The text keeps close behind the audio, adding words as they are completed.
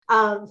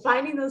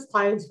Finding those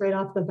clients right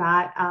off the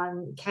bat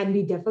can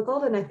be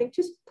difficult. And I think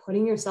just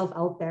putting yourself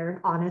out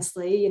there,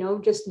 honestly,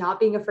 just not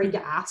being afraid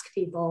to ask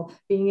people,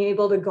 being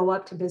able to go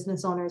up to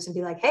business owners and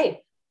be like,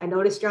 hey, I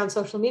noticed you're on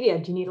social media.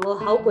 Do you need a little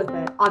help with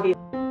it?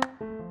 Obviously.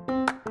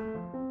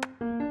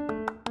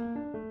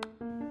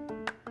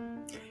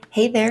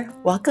 Hey there,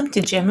 welcome to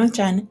Gym with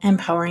Jen,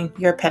 Empowering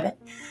Your Pivot.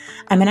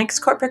 I'm an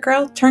ex-corporate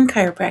girl turned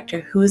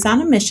chiropractor who is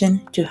on a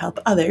mission to help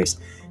others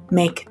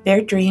make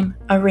their dream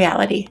a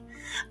reality.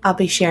 I'll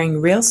be sharing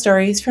real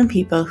stories from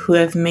people who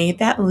have made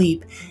that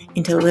leap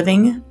into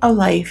living a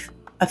life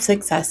of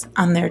success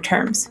on their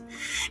terms.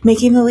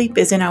 Making the leap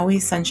isn't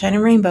always sunshine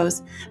and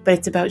rainbows, but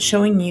it's about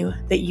showing you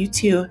that you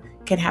too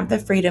can have the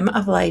freedom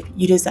of life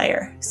you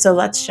desire. So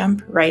let's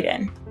jump right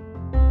in.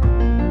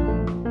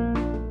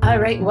 All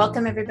right,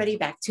 welcome everybody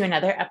back to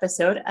another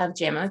episode of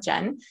Jamming with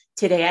Jen.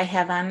 Today I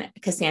have on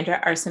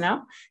Cassandra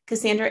Arsenault.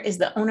 Cassandra is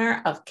the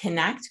owner of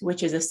Connect,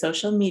 which is a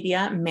social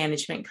media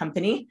management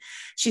company.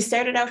 She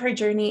started out her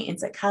journey in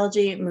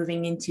psychology,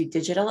 moving into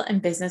digital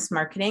and business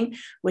marketing,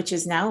 which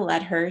has now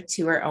led her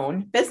to her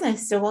own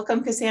business. So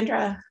welcome,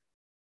 Cassandra.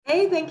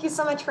 Hey, thank you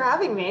so much for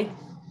having me.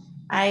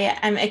 I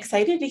am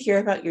excited to hear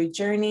about your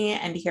journey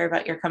and to hear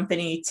about your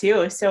company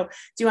too. So do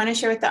you want to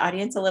share with the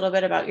audience a little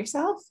bit about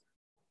yourself?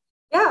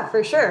 Yeah,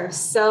 for sure.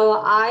 So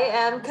I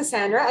am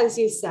Cassandra, as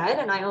you said,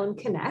 and I own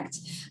Connect.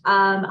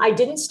 I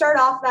didn't start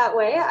off that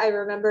way. I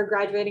remember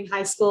graduating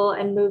high school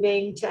and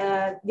moving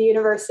to the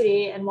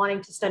university and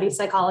wanting to study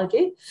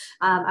psychology.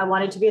 I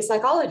wanted to be a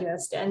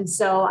psychologist. And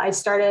so I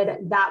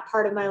started that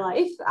part of my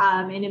life.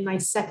 And in my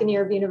second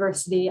year of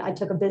university, I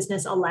took a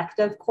business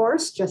elective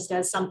course just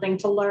as something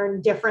to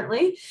learn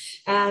differently.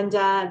 And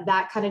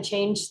that kind of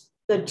changed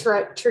the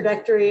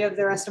trajectory of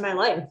the rest of my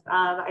life.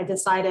 I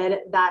decided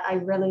that I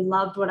really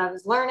loved what I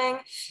was learning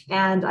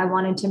and I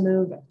wanted to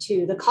move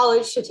to the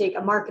college to take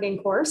a marketing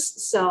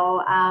course.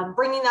 So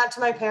bringing that to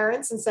my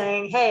parents and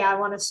saying, hey, I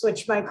want to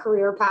switch my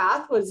career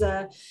path was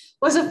a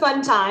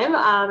fun time.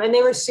 And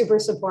they were super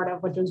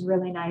supportive, which was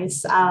really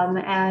nice.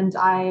 And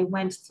I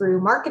went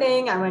through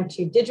marketing. I went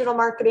to digital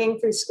marketing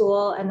through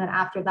school. And then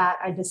after that,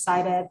 I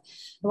decided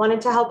I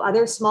wanted to help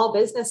other small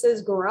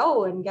businesses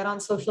grow and get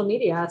on social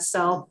media.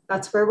 So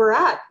that's where we're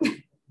at.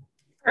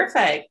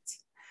 Perfect.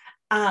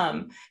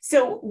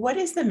 So what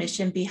is the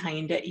mission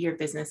behind your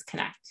business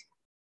Connect?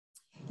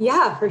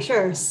 Yeah, for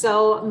sure.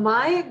 So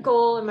my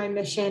goal and my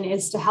mission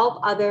is to help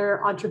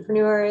other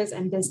entrepreneurs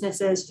and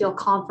businesses feel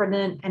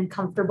confident and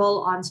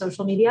comfortable on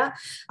social media.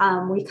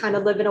 We kind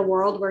of live in a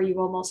world where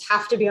you almost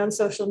have to be on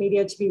social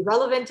media to be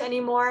relevant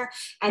anymore.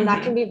 And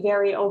that can be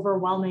very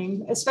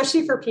overwhelming,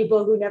 especially for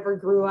people who never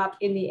grew up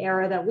in the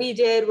era that we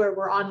did, where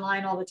we're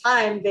online all the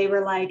time. They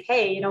were like,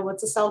 hey,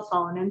 what's a cell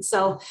phone? And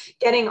so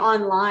getting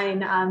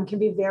online can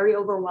be very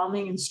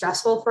overwhelming and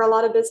stressful for a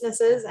lot of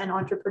businesses and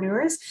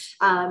entrepreneurs.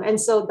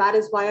 And so that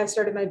is why I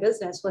started my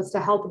business, was to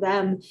help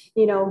them,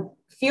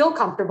 feel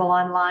comfortable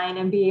online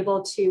and be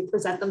able to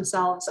present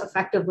themselves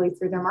effectively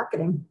through their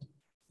marketing.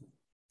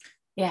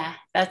 Yeah,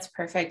 that's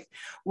perfect.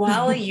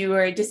 While you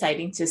were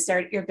deciding to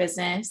start your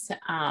business,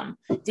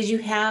 did you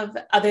have,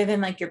 other than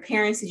like your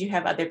parents, did you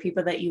have other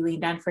people that you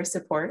leaned on for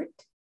support?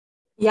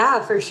 Yeah,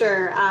 for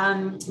sure.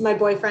 My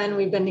boyfriend,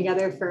 we've been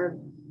together for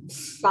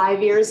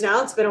 5 years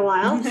now. It's been a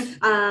while.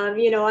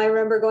 I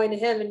remember going to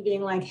him and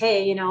being like,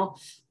 hey,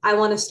 I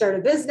want to start a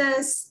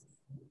business.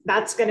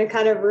 That's going to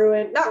kind of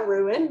not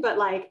ruin, but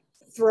like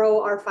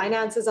throw our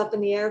finances up in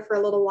the air for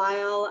a little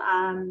while,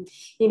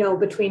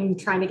 between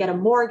trying to get a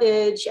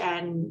mortgage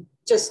and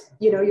just,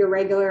 your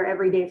regular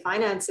everyday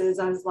finances.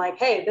 I was like,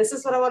 hey, this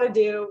is what I want to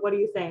do. What do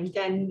you think?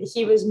 And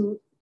he was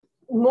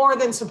more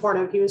than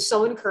supportive. He was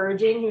so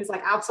encouraging. He was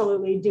like,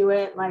 absolutely do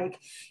it. Like,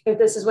 if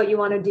this is what you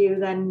want to do,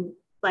 then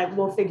like,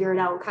 we'll figure it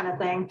out, kind of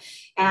thing.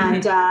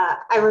 And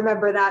I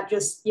remember that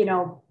just,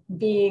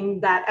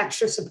 being that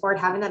extra support,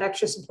 having that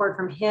extra support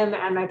from him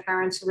and my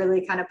parents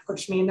really kind of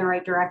pushed me in the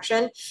right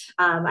direction.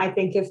 I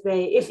think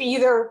if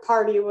either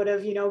party would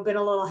have, been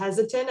a little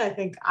hesitant, I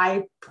think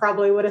I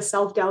probably would have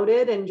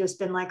self-doubted and just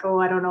been like,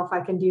 oh, I don't know if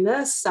I can do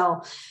this.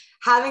 So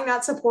having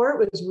that support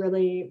was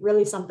really,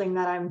 really something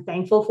that I'm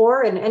thankful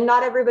for. And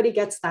not everybody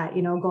gets that,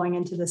 going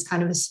into this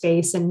kind of a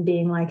space and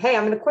being like, hey,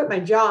 I'm going to quit my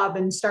job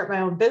and start my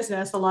own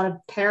business. A lot of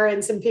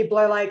parents and people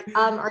are like,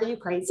 are you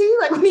crazy?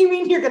 Like, what do you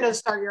mean you're going to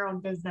start your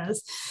own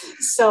business?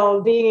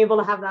 So being able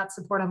to have that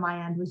support on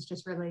my end was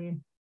just really,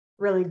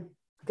 really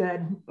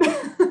good.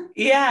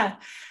 Yeah.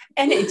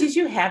 And did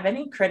you have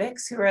any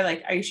critics who are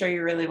like, are you sure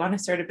you really want to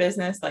start a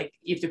business? Like,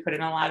 you have to put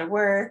in a lot of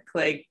work.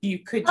 Like, you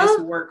could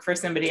just work for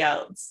somebody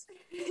else.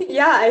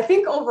 Yeah, I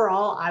think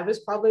overall, I was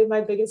probably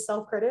my biggest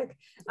self-critic.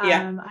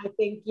 Yeah. I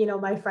think,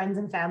 my friends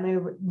and family,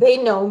 they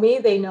know me.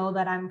 They know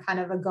that I'm kind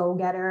of a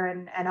go-getter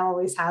and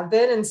always have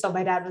been. And so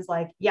my dad was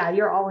like, yeah,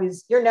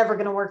 you're never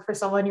going to work for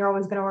someone. You're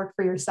always going to work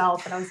for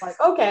yourself. And I was like,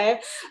 okay.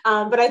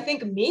 But I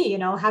think me,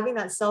 having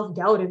that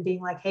self-doubt and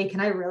being like, hey, can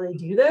I really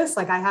do this?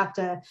 Like I have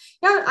to,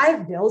 yeah, I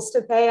have bills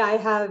to pay. I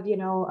have,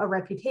 a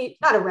reputation,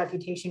 not a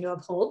reputation to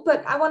uphold,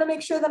 but I want to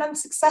make sure that I'm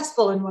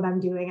successful in what I'm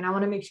doing. And I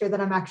want to make sure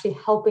that I'm actually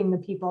helping the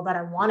people that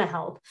I want to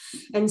help.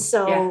 And Yeah.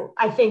 so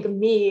I think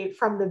me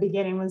from the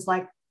beginning was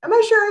like, am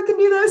I sure I can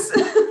do this?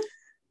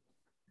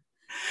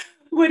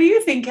 What do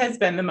you think has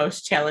been the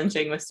most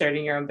challenging with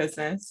starting your own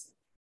business?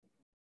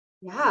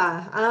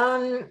 Yeah.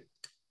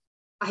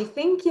 I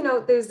think,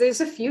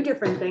 there's a few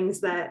different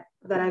things that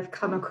I've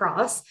come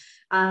across.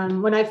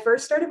 When I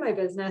first started my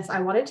business, I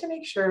wanted to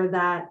make sure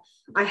that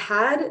I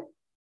had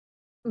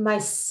my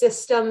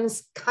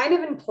systems kind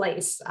of in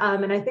place.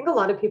 And I think a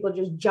lot of people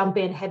just jump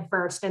in head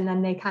first and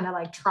then they kind of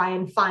like try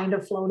and find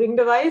a floating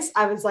device.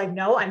 I was like,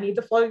 no, I need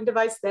the floating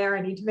device there.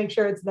 I need to make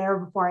sure it's there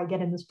before I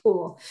get in this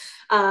pool.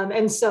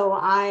 And so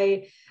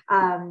I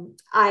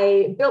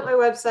built my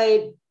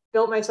website,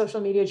 built my social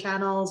media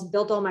channels,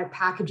 built all my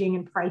packaging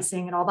and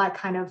pricing and all that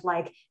kind of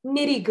like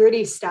nitty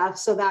gritty stuff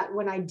so that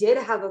when I did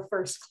have a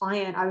first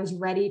client, I was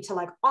ready to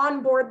like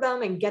onboard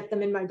them and get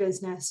them in my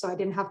business. So I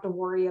didn't have to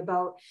worry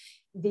about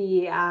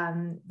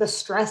the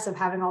stress of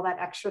having all that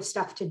extra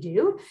stuff to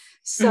do.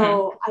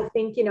 So I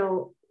think,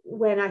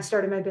 when I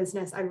started my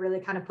business, I really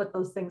kind of put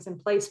those things in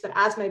place. But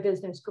as my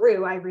business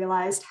grew, I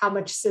realized how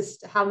many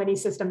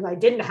systems I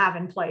didn't have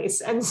in place.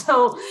 And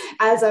so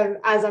as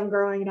I'm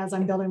growing and as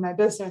I'm building my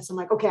business, I'm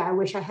like, okay, I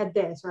wish I had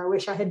this, or I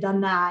wish I had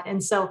done that.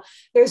 And so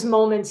there's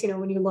moments,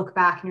 when you look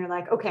back and you're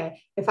like,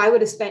 okay, if I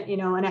would have spent,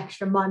 an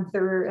extra month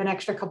or an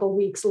extra couple of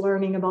weeks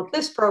learning about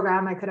this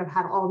program, I could have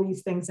had all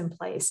these things in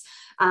place.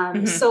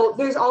 So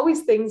there's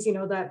always things,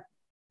 that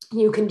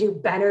you can do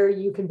better,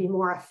 you can be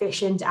more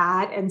efficient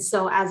at. And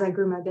so as I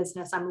grew my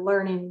business, I'm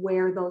learning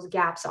where those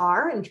gaps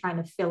are and trying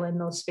to fill in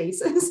those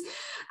spaces.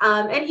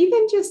 And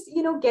even just,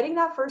 getting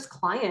that first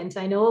client.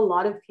 I know a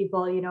lot of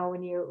people,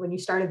 when you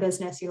start a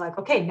business, you're like,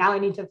 okay, now I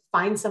need to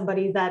find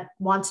somebody that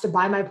wants to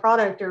buy my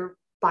product or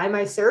buy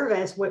my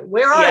service.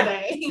 Where are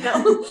they?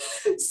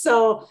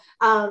 So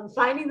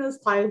finding those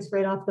clients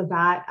right off the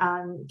bat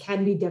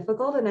can be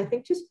difficult. And I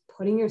think just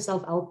putting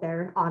yourself out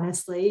there,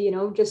 honestly,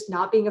 just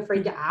not being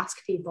afraid to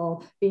ask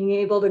people, being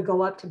able to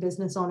go up to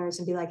business owners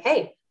and be like,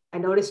 hey, I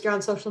noticed you're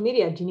on social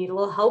media. Do you need a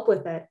little help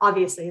with it?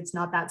 Obviously, it's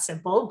not that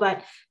simple,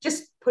 but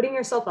just putting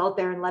yourself out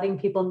there and letting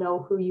people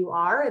know who you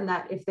are and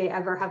that if they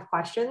ever have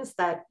questions,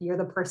 that you're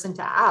the person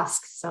to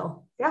ask.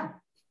 So, yeah.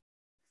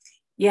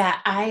 Yeah,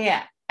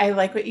 I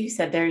like what you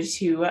said there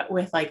too,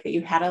 with like that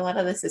you had a lot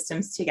of the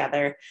systems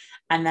together.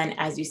 And then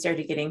as you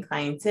started getting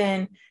clients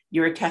in,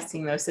 you were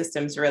testing those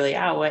systems really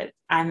out.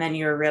 And then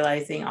you were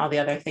realizing all the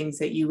other things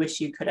that you wish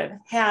you could have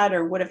had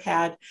or would have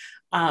had.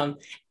 And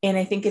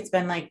I think it's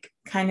been like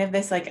kind of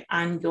this like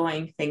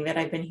ongoing thing that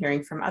I've been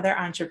hearing from other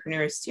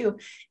entrepreneurs too,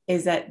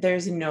 is that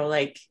there's no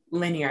like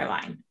linear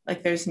line.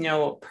 Like there's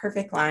no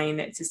perfect line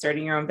to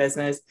starting your own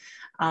business.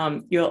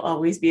 You'll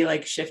always be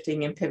like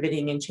shifting and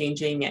pivoting and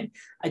changing and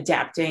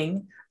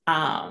adapting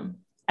and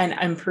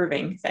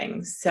improving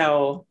things.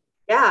 So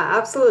Yeah,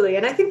 absolutely.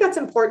 And I think that's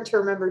important to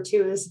remember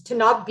too, is to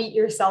not beat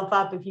yourself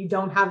up if you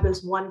don't have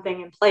this one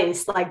thing in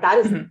place. Like that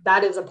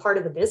is a part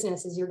of the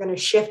business, is you're going to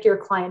shift your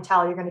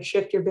clientele, you're going to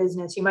shift your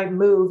business, you might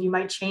move, you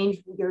might change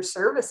your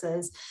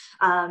services.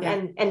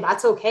 And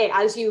that's okay.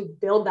 As you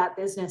build that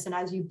business and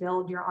as you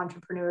build your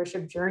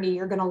entrepreneurship journey,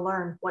 you're going to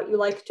learn what you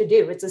like to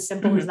do. It's as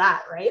simple as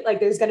that, right? Like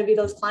there's going to be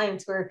those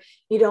clients where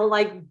you don't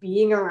like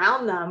being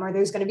around them, or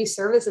there's going to be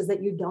services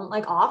that you don't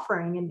like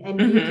offering, and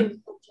you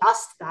can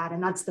adjust that.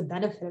 And that's the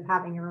benefit of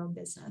having your own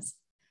business.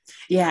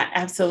 Yeah,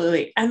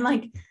 absolutely. And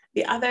like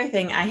the other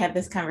thing, I had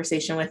this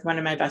conversation with one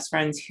of my best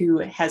friends who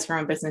has her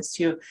own business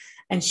too.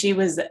 And she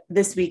was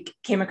this week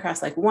came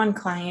across like one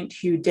client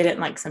who didn't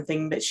like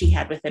something that she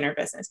had within her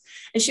business.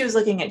 And she was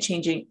looking at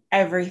changing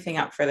everything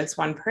up for this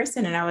one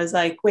person. And I was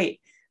like,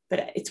 wait,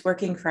 but it's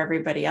working for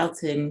everybody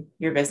else in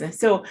your business.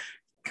 So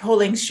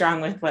holding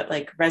strong with what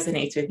like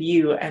resonates with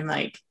you and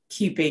like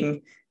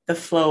keeping the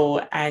flow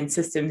and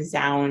systems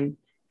down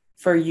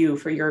for you,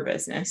 for your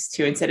business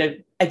too, instead of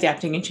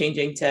adapting and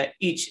changing to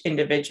each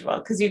individual.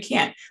 Cause you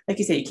can't, like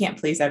you said, you can't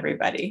please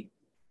everybody.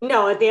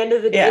 No, at the end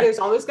of the day, there's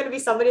always going to be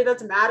somebody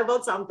that's mad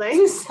about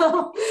something.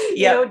 So,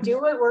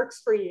 do what works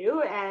for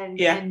you and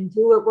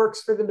do what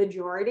works for the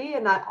majority.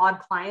 And that odd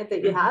client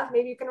that you have,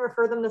 maybe you can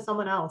refer them to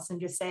someone else and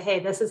just say,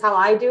 hey, this is how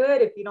I do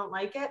it. If you don't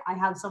like it, I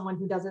have someone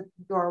who does it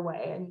your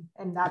way.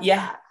 And that's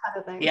that kind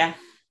of thing. Yeah.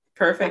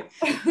 Perfect.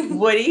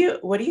 What do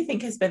you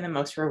think has been the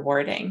most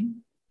rewarding?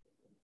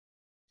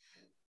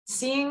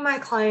 Seeing my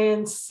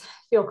clients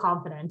feel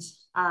confident.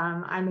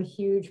 I'm a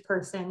huge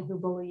person who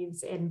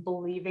believes in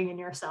believing in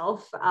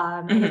yourself.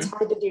 And it's Mm-hmm.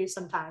 hard to do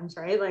sometimes,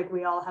 right? Like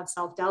we all have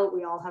self-doubt.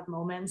 We all have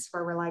moments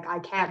where we're like, I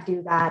can't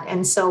do that.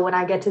 And so when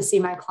I get to see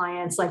my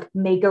clients like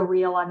make a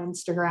reel on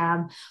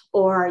Instagram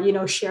or,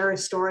 share a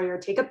story or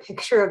take a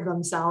picture of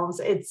themselves,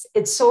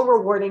 it's so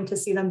rewarding to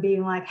see them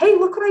being like, hey,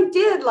 look what I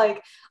did.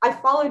 Like I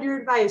followed your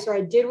advice or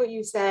I did what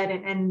you said.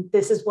 And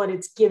this is what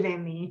it's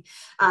giving me.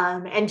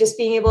 And just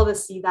being able to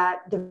see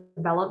that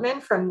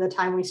development from the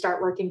time we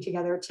start working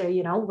together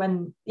to,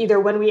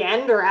 when we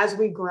end or as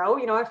we grow.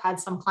 I've had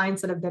some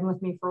clients that have been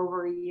with me for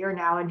over a year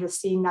now, and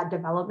just seeing that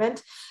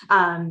development.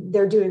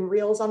 They're doing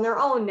reels on their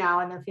own now,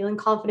 and they're feeling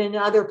confident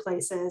in other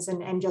places,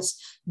 and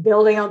just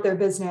building out their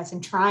business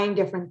and trying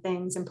different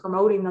things and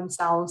promoting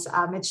themselves.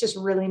 It's just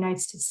really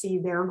nice to see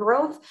their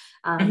growth,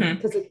 Mm-hmm.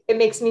 because it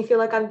makes me feel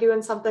like I'm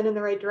doing something in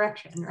the right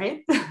direction,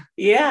 right?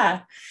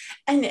 Yeah.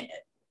 And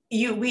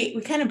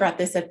we kind of brought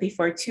this up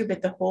before too,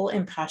 but the whole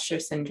imposter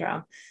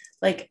syndrome,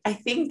 like I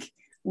think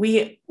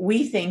we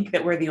think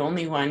that we're the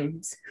only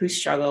ones who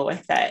struggle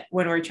with it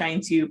when we're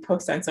trying to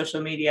post on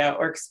social media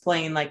or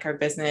explain like our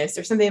business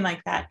or something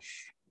like that.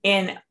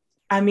 And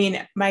I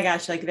mean, my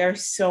gosh, like there are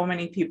so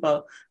many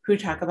people who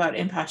talk about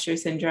imposter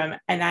syndrome.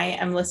 And I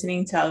am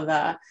listening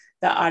to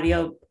the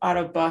audio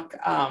book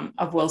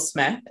of Will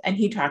Smith, and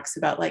he talks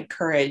about like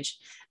courage.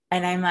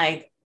 And I'm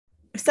like,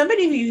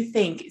 somebody who you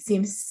think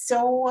seems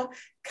so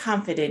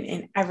confident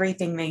in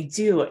everything they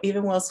do,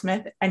 even Will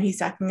Smith, and he's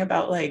talking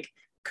about like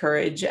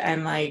courage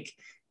and like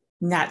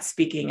not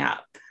speaking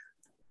up.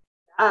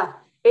 uh,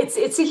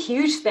 it's a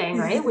huge thing,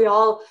 right? We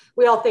all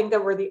think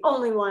that we're the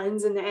only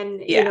ones,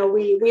 and Yeah.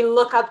 we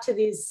look up to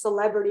these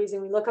celebrities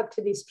and we look up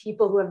to these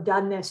people who have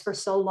done this for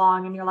so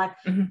long, and you're like,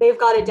 Mm-hmm. they've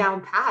got it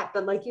down pat.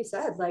 But like you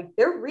said, like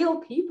they're real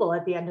people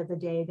at the end of the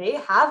day. They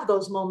have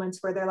those moments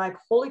where they're like,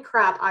 holy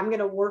crap, I'm going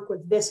to work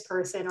with this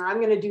person, or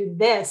I'm going to do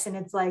this. And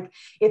it's like,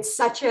 it's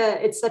such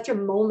a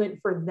moment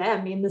for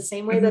them in the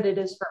same way Mm-hmm. that it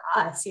is for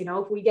us.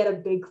 If we get a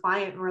big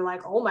client and we're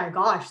like, oh my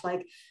gosh,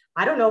 like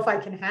I don't know if I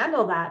can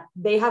handle that.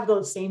 They have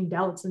those same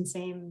doubts and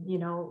same,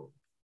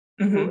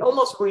 Mm-hmm.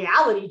 almost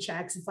reality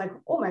checks. It's like,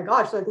 oh my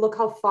gosh, like look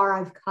how far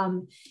I've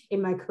come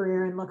in my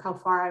career, and look how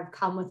far I've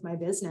come with my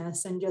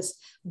business, and just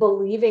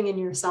believing in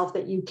yourself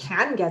that you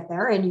can get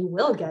there and you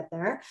will get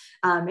there.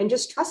 And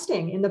just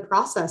trusting in the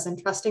process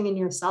and trusting in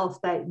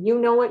yourself that you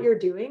know what you're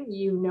doing,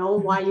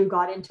 why you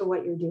got into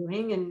what you're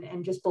doing,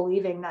 and just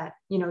believing that,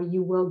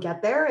 you will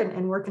get there,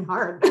 and working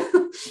hard.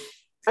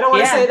 I don't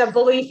want to say Yeah. that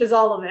belief is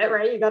all of it,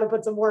 right? You got to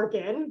put some work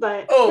in,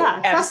 but Oh,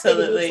 yeah, trusting in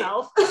absolutely.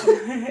 yourself.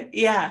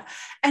 Yeah.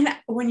 And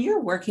when you're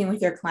working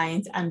with your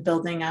clients on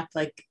building up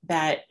like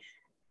that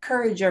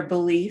courage or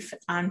belief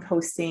on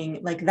posting,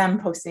 like them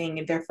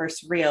posting their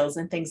first reels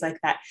and things like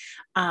that,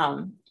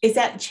 is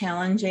that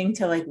challenging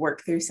to like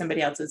work through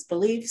somebody else's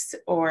beliefs,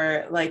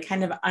 or like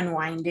kind of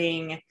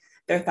unwinding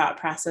their thought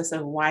process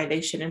of why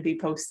they shouldn't be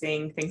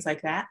posting things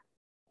like that?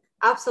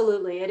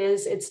 Absolutely. It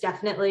is. It's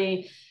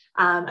definitely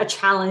a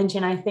challenge.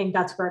 And I think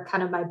that's where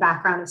kind of my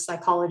background of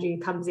psychology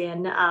comes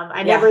in.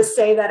 I Yeah. never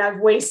say that I've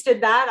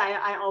wasted that.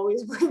 I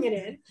always bring it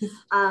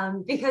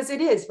in, because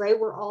it is, right.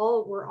 We're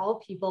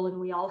all people, and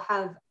we all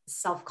have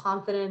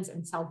self-confidence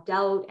and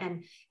self-doubt,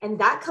 and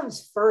that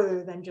comes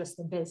further than just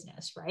the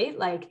business, right?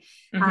 Like,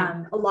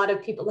 Mm-hmm. a lot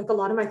of people, like a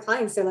lot of my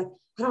clients, they're like,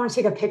 I don't want to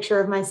take a picture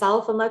of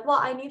myself. I'm like, well,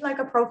 I need like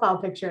a profile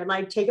picture.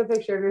 Like, take a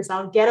picture of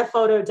yourself, get a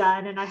photo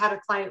done. And I had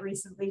a client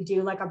recently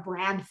do like a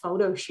brand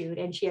photo shoot,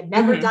 and she had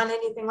never Mm-hmm. done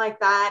anything like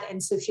that.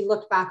 And so she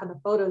looked back on the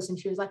photos and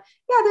she was like,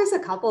 yeah, there's a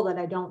couple that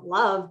I don't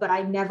love, but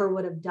I never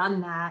would have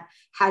done that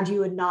had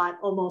you had not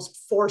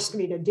almost forced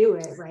me to do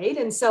it. Right.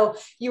 And so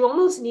you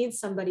almost need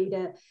somebody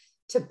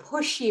to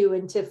push you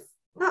and to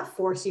not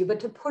force you, but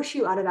to push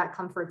you out of that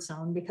comfort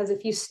zone. Because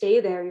if you stay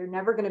there, you're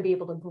never going to be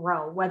able to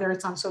grow, whether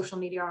it's on social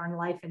media or in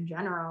life in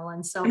general.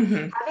 And so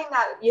Mm-hmm. having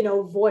that,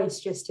 voice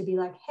just to be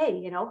like,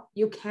 hey,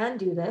 you can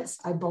do this.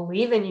 I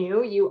believe in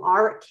you. You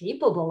are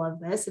capable of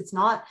this. It's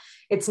not,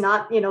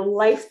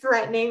 life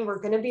threatening. We're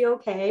going to be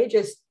okay.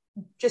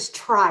 Just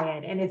try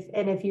it.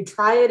 And if you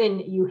try it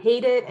and you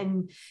hate it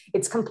and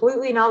it's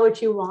completely not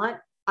what you want,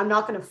 I'm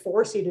not going to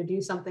force you to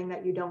do something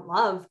that you don't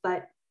love,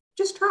 but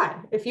just try.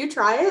 If you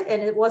try it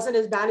and it wasn't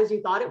as bad as you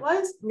thought it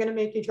was, I'm going to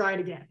make you try it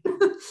again.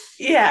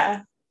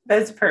 Yeah,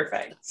 that's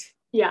perfect.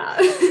 Yeah.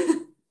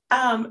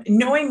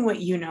 Knowing what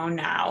you know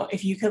now,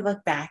 if you could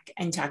look back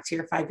and talk to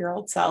your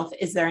 5-year-old self,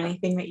 is there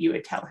anything that you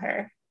would tell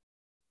her?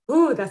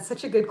 Ooh, that's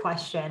such a good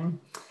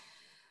question.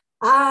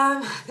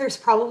 There's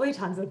probably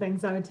tons of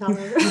things I would tell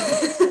her.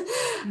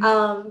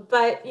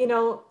 But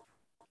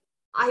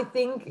I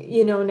think,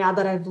 now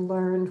that I've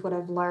learned what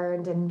I've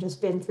learned and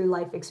just been through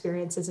life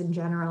experiences in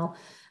general,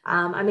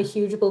 I'm a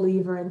huge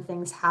believer in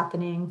things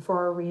happening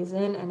for a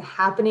reason and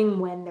happening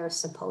when they're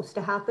supposed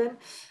to happen.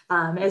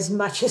 As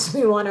much as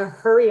we want to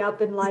hurry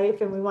up in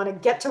life and we want to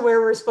get to where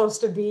we're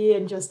supposed to be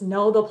and just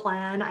know the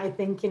plan, I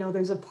think,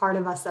 there's a part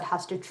of us that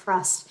has to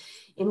trust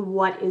in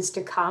what is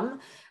to come.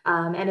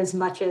 And as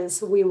much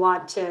as we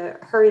want to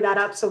hurry that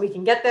up so we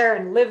can get there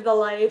and live the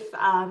life,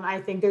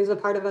 I think there's a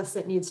part of us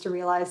that needs to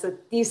realize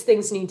that these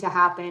things need to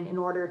happen in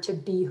order to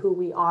be who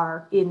we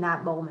are in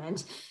that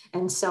moment.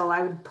 And so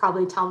I would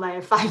probably tell my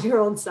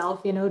 5-year-old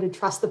self, to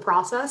trust the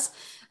process,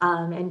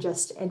 and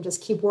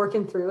just keep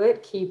working through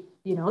it.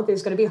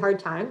 There's going to be hard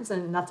times,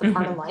 and that's a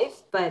part of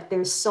life, but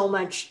there's so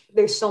much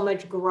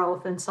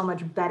growth and so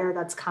much better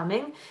that's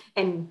coming.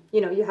 And,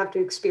 you have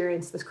to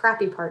experience this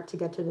crappy part to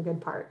get to the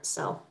good part.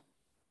 So.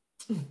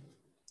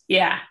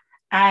 Yeah.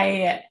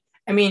 I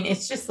mean,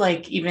 it's just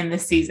like even the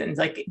seasons,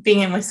 like being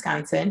in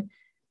Wisconsin,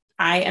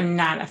 I am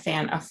not a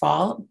fan of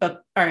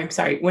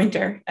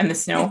winter and the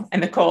snow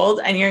and the cold,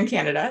 and you're in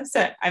Canada.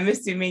 So I'm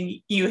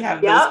assuming you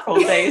have those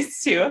cold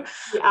days too.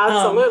 Yeah,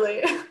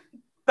 absolutely.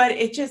 But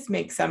it just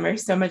makes summer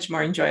so much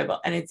more enjoyable.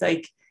 And it's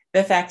like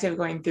the fact of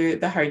going through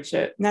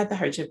not the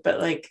hardship, but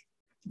like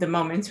the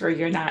moments where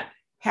you're not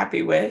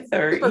happy with,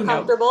 or super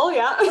comfortable.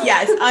 Yeah.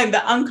 Yes.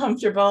 The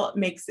uncomfortable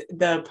makes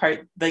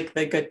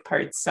the good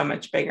parts so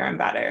much bigger and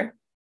better.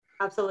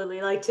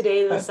 Absolutely. Like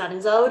today the sun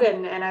is out,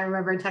 and I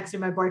remember texting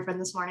my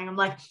boyfriend this morning. I'm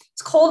like,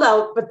 it's cold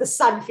out, but the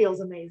sun feels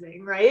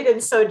amazing. Right.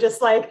 And so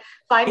just like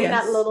finding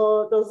those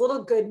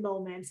little good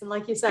moments. And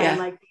like you said,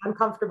 like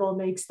uncomfortable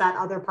makes that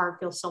other part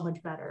feel so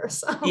much better.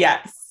 So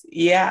yes.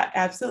 Yeah,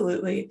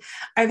 absolutely.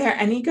 Are there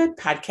any good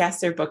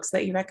podcasts or books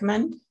that you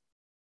recommend?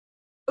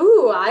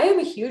 Ooh,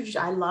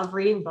 I love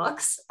reading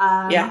books.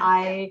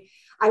 I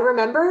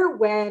remember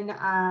when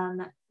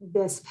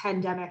this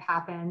pandemic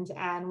happened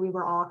and we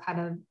were all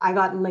I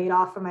got laid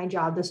off from my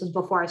job. This was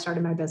before I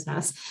started my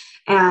business.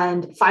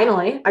 And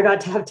finally, I got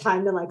to have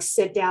time to like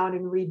sit down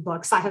and read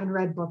books. I haven't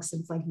read books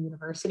since like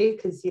university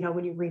because,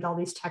 when you read all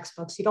these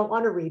textbooks, you don't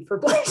want to read for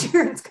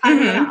pleasure. It's kind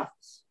of enough.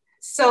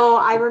 So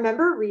I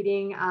remember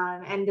reading,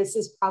 and this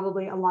is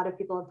probably, a lot of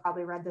people have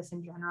probably read this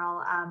in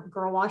general,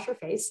 Girl Wash Your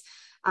Face.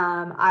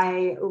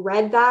 I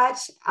read that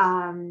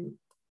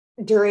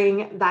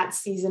during that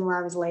season where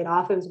I was laid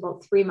off. It was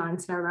about 3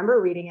 months. And I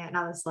remember reading it and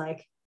I was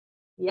like,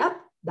 yep,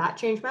 that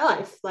changed my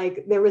life.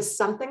 Like there was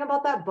something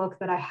about that book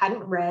that I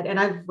hadn't read. And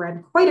I've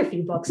read quite a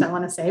few books, I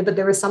want to say, but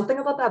there was something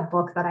about that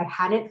book that I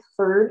hadn't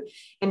heard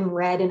and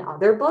read in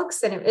other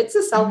books. And it's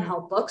a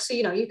self-help book. So,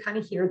 you kind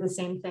of hear the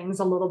same things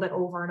a little bit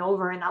over and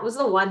over. And that was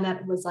the one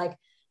that was like,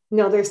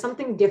 no, there's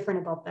something different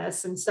about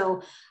this. And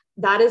so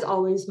that is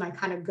always my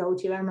kind of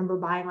go-to. I remember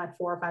buying like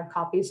 4 or 5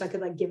 copies so I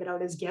could like give it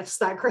out as gifts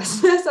that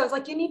Christmas. I was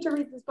like, you need to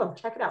read this book,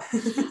 check it out.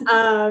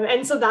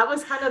 And so that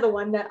was kind of the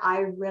one that I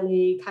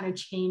really kind of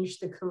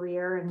changed the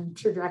career and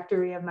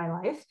trajectory of my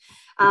life.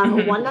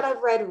 One that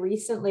I've read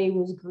recently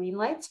was Green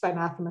Lights by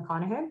Matthew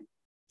McConaughey.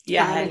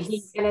 Yeah. And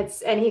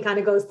he kind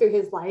of goes through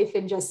his life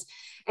and just,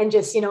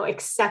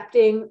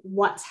 accepting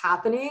what's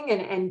happening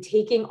and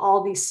taking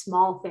all these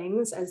small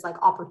things as like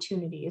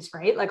opportunities,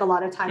 right? Like a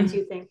lot of times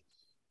you think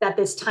that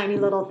this tiny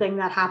little thing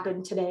that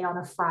happened today on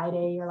a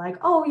Friday, you're like,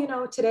 oh,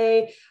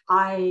 today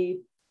I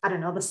don't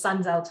know, the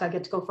sun's out, so I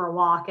get to go for a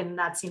walk. And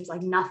that seems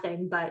like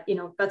nothing, but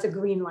that's a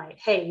green light.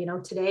 Hey,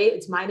 today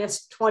it's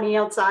minus 20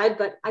 outside,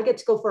 but I get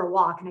to go for a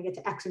walk and I get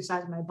to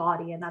exercise my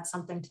body. And that's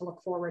something to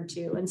look forward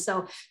to. And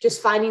so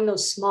just finding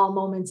those small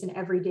moments in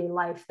everyday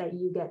life that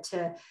you get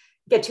to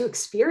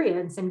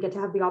experience and get to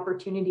have the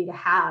opportunity to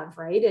have,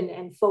 right?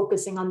 And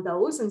focusing on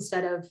those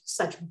instead of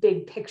such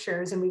big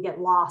pictures, and we get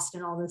lost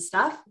in all this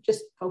stuff.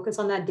 Just focus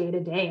on that day to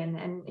day.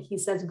 And he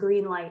says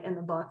green light in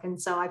the book.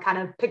 And so I kind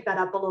of picked that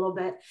up a little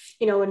bit,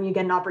 when you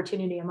get an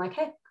opportunity, I'm like,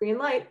 hey, green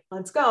light,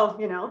 let's go,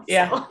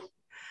 Yeah. So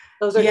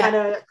those are kind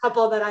of a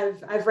couple that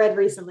I've read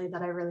recently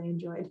that I really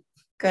enjoyed.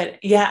 Good.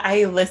 Yeah.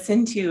 I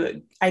listened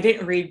to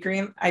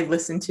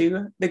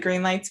the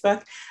Green Lights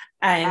book.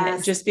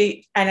 And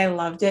and I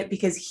loved it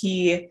because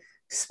he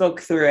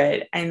spoke through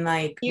it and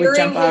like would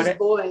jump out his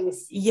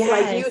voice.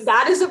 Yes. Like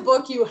that is a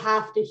book you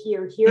have to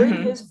hear.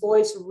 Hearing his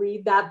voice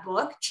read that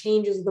book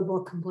changes the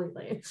book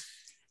completely.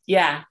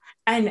 Yeah.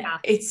 And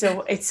it's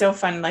so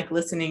fun, like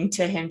listening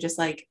to him just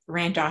like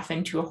rant off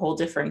into a whole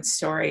different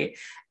story.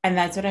 And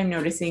that's what I'm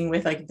noticing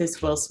with like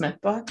this Will Smith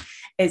book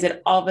is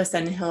that all of a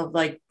sudden he'll have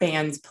like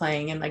bands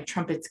playing and like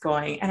trumpets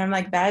going. And I'm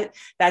like,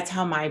 that's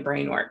how my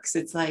brain works.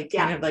 It's like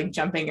kind of like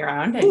jumping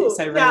around. And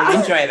so I really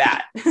enjoy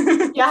that.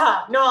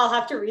 Yeah, no, I'll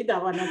have to read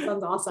that one. That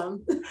sounds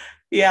awesome.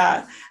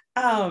 Yeah.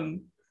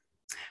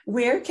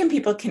 Where can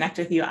people connect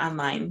with you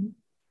online?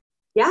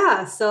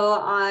 Yeah,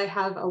 so I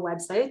have a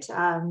website,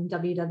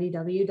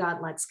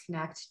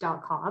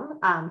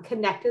 www.letsconnect.com.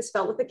 Connect is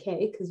spelled with a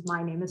K because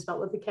my name is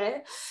spelled with a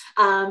K.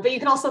 But you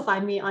can also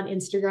find me on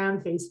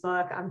Instagram,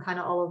 Facebook. I'm kind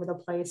of all over the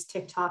place,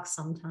 TikTok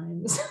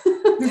sometimes.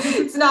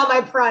 It's not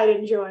my pride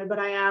and joy, but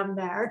I am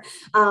there.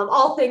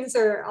 All things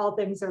are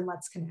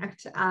Let's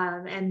Connect.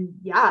 And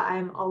yeah,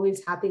 I'm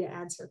always happy to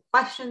answer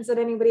questions that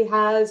anybody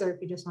has, or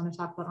if you just want to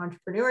talk about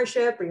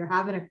entrepreneurship or you're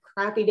having a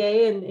crappy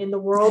day in the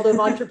world of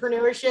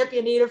entrepreneurship,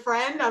 you need a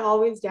friend. I'm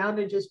always down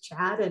to just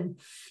chat. And,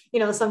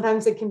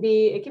 sometimes it can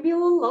be a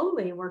little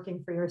lonely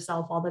working for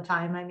yourself all the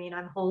time. I mean,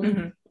 I'm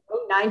home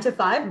 9 to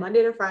 5,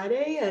 Monday to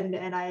Friday,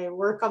 and I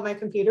work on my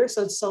computer.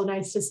 So it's so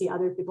nice to see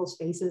other people's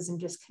faces and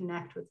just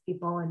connect with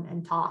people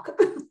and talk.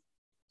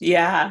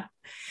 Yeah.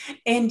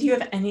 And do you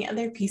have any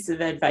other piece of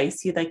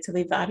advice you'd like to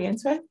leave the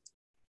audience with?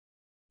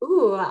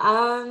 Ooh,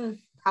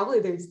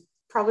 there's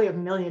probably a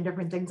million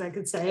different things I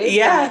could say.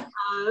 Yeah.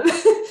 But,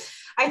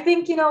 I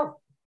think,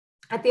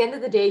 at the end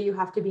of the day, you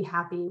have to be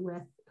happy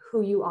with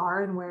who you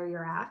are and where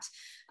you're at.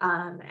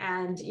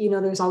 And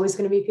there's always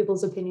going to be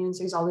people's opinions.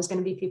 There's always going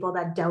to be people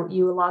that doubt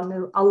you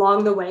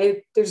along the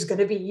way. There's going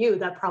to be you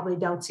that probably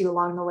doubts you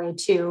along the way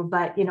too.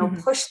 But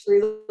push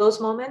through those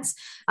moments,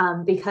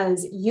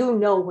 because you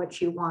know what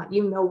you want.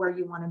 You know where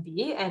you want to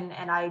be, and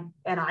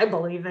I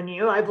believe in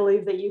you. I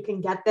believe that you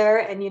can get there.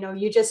 And you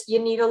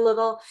need a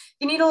little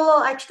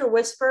extra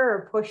whisper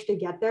or push to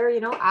get there.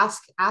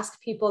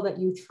 Ask people that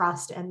you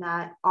trust and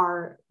that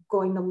are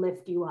going to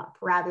lift you up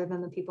rather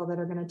than the people that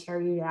are going to tear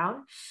you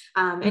down,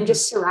 and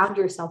just surround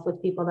yourself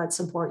with people that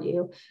support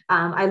you.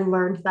 I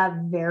learned that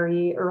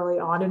very early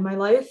on in my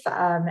life.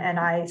 And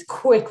I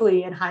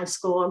quickly in high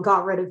school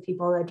got rid of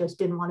people that just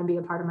didn't want to be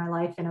a part of my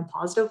life in a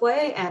positive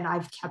way. And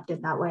I've kept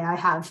it that way. I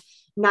have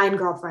 9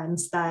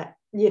 girlfriends that,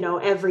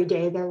 every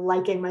day they're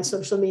liking my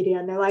social media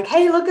and they're like,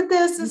 hey, look at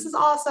this. This is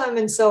awesome.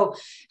 And so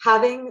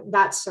having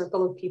that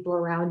circle of people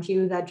around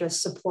you that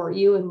just support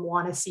you and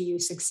want to see you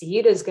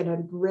succeed is going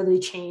to really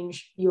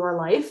change your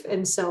life.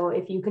 And so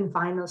if you can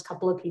find those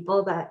couple of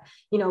people that,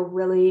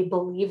 really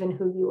believe in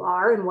who you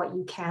are and what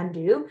you can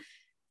do,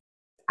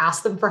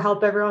 ask them for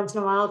help every once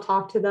in a while,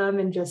 talk to them,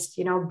 and just,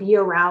 be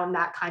around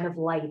that kind of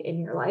light in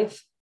your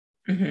life.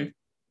 Mm-hmm.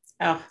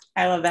 Oh,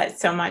 I love that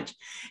so much.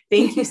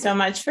 Thank you so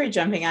much for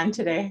jumping on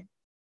today.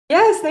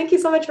 Yes, thank you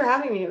so much for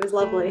having me. It was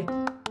lovely.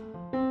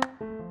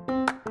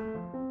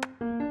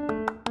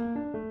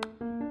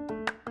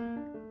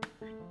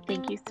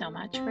 Thank you so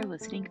much for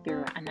listening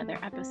through another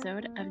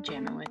episode of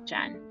Jammin' with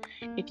Jen.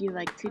 If you'd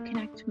like to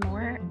connect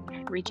more,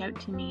 reach out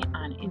to me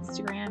on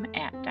Instagram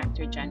at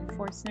Dr. Jen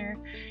Forstner,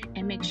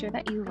 and make sure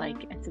that you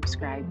like and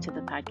subscribe to the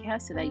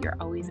podcast so that you're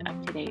always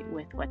up to date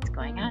with what's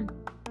going on.